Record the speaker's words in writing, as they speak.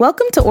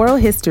Welcome to Oral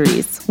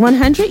Histories,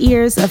 100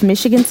 Years of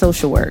Michigan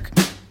Social Work.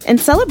 In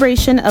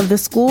celebration of the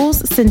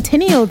school's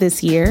centennial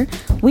this year,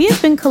 we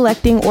have been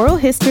collecting oral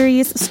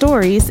histories,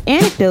 stories,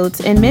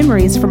 anecdotes, and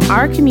memories from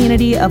our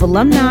community of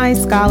alumni,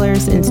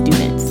 scholars, and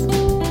students.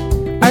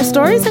 Our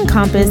stories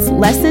encompass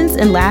lessons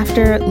in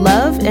laughter,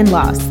 love, and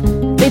loss.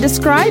 They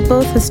describe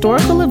both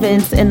historical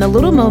events and the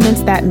little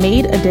moments that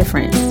made a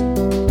difference.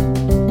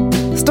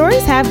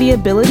 Stories have the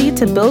ability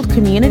to build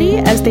community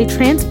as they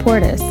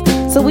transport us.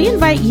 So we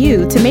invite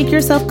you to make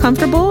yourself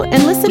comfortable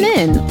and listen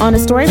in on a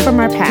story from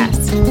our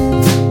past.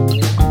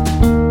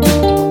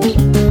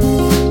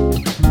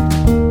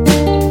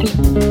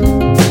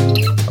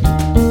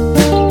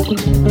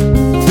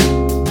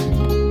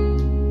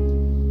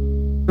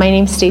 My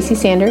name's Stacy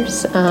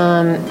Sanders.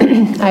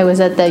 I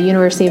was at the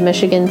University of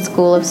Michigan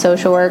School of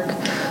Social Work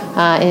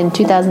in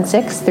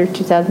 2006 through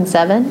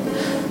 2007.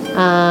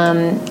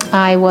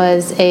 I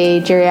was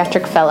a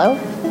geriatric fellow.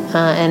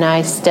 And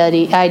I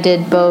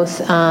did both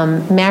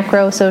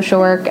macro social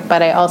work,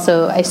 but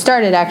I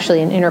started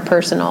actually in an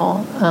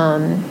interpersonal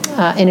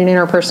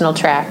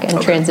track and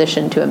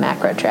transitioned to a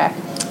macro track.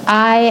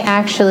 I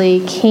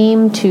actually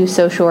came to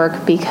social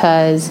work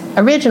because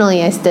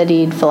originally I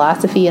studied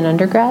philosophy in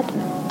undergrad,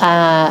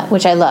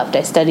 which I loved.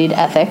 I studied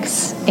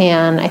ethics,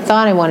 and I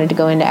thought I wanted to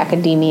go into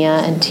academia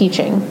and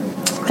teaching.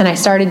 And I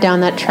started down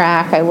that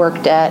track. I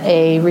worked at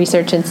a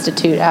research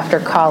institute after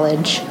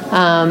college,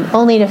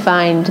 only to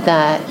find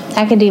that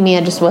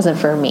academia just wasn't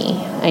for me.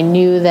 I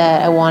knew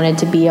that I wanted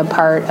to be a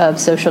part of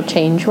social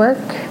change work,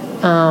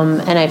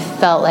 and I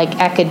felt like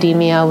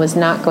academia was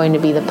not going to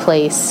be the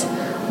place,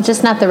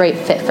 just not the right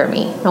fit for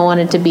me. I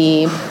wanted to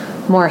be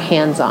more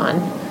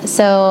hands-on.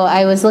 So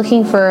I was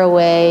looking for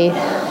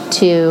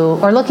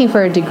looking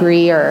for a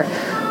degree or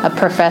a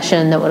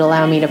profession that would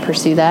allow me to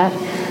pursue that.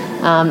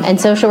 And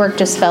social work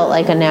just felt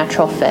like a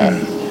natural fit.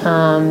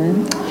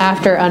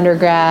 After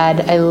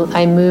undergrad,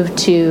 I moved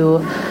to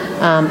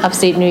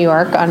upstate New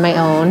York on my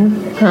own,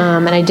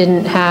 and I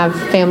didn't have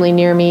family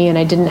near me, and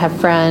I didn't have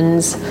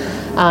friends,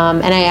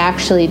 and I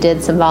actually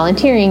did some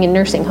volunteering in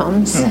nursing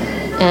homes,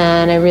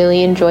 and I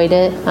really enjoyed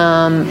it.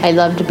 I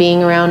loved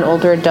being around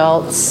older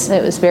adults.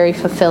 It was very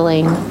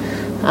fulfilling,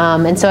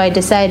 and so I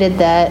decided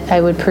that I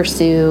would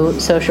pursue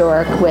social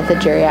work with a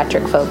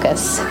geriatric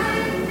focus.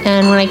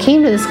 And when I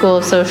came to the School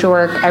of Social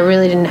Work, I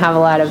really didn't have a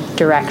lot of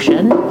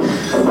direction.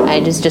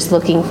 I was just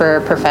looking for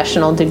a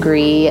professional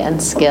degree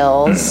and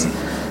skills.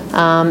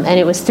 And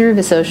it was through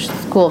the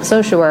School of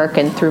Social Work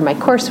and through my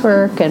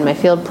coursework and my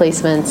field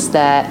placements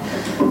that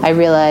I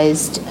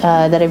realized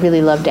that I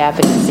really loved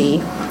advocacy.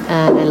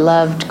 And I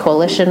loved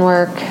coalition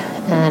work.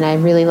 And I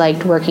really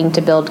liked working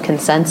to build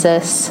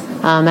consensus.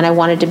 And I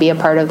wanted to be a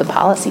part of the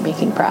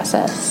policymaking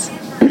process.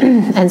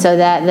 And so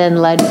that then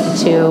led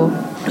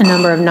to a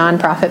number of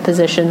nonprofit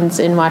positions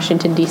in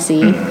Washington,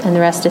 D.C., and the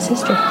rest is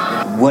history.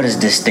 What is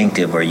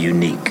distinctive or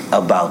unique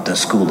about the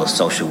School of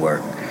Social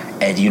Work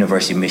at the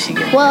University of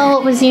Michigan? Well,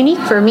 what was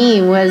unique for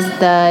me was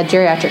the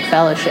geriatric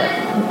fellowship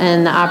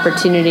and the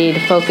opportunity to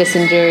focus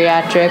in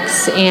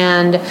geriatrics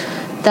and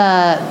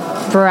the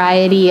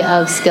variety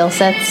of skill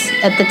sets.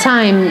 At the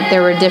time,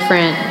 there were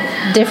different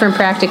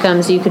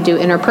practicums. You could do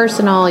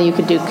interpersonal, you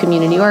could do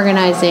community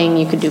organizing,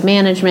 you could do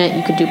management,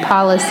 you could do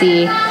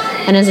policy,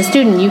 and as a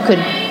student, you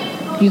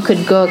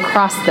could go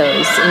across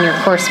those in your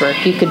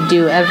coursework. You could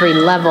do every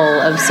level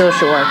of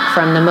social work,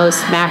 from the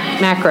most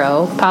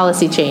macro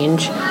policy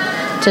change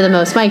to the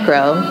most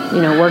micro,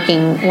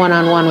 working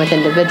one-on-one with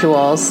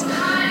individuals.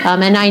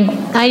 And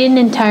I didn't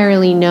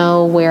entirely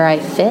know where I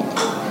fit.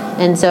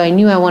 And so I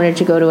knew I wanted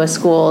to go to a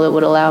school that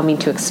would allow me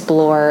to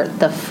explore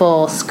the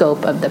full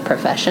scope of the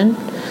profession.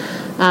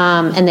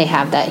 And they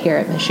have that here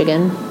at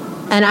Michigan.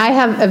 And I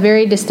have a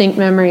very distinct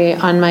memory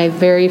on my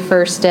very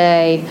first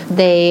day.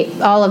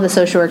 All of the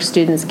social work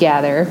students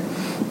gather,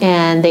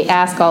 and they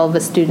ask all of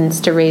the students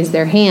to raise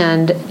their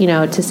hand,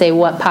 to say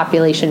what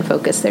population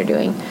focus they're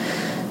doing.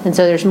 And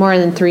so there's more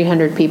than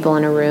 300 people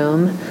in a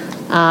room,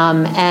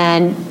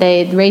 and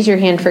they raise your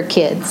hand for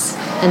kids.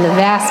 And the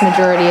vast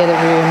majority of the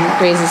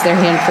room raises their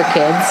hand for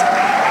kids.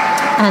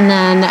 And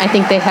then I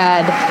think they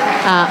had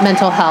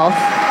mental health,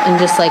 and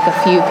just like a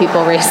few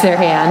people raised their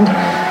hand.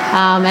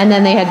 And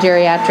then they had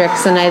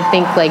geriatrics, and I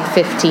think like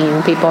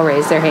 15 people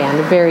raised their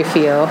hand, very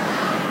few.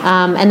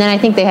 And then I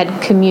think they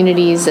had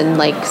communities and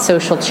like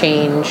social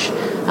change.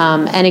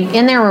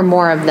 And there were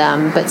more of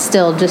them, but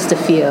still just a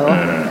few.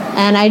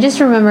 And I just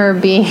remember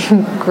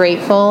being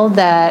grateful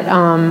that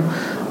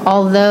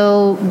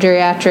although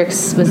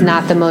geriatrics was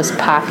not the most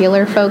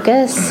popular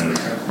focus,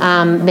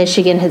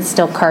 Michigan had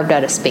still carved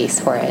out a space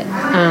for it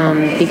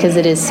because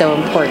it is so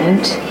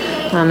important.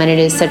 And it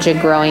is such a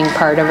growing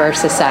part of our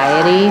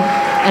society.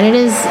 And it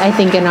is, I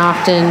think, an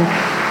often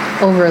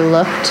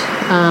overlooked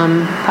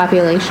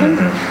population.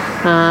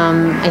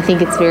 I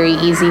think it's very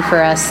easy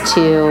for us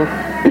to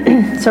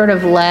sort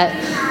of let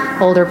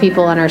older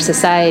people in our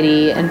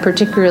society, and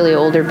particularly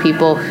older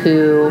people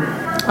who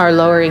are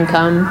lower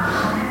income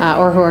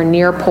or who are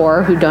near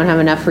poor, who don't have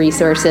enough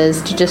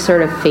resources, to just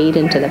sort of fade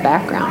into the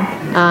background.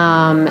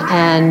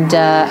 And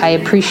I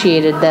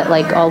appreciated that,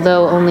 like,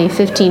 although only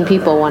 15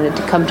 people wanted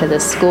to come to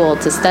this school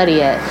to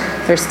study it,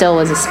 there still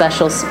was a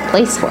special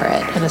place for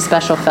it and a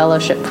special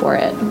fellowship for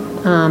it.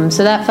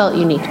 So that felt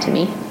unique to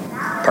me.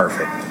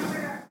 Perfect.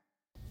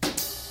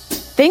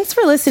 Thanks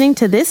for listening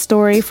to this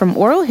story from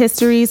Oral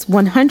History's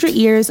 100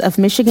 Years of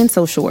Michigan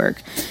Social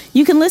Work.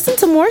 You can listen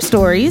to more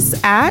stories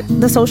at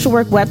the Social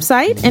Work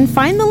website and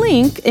find the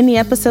link in the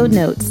episode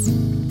notes.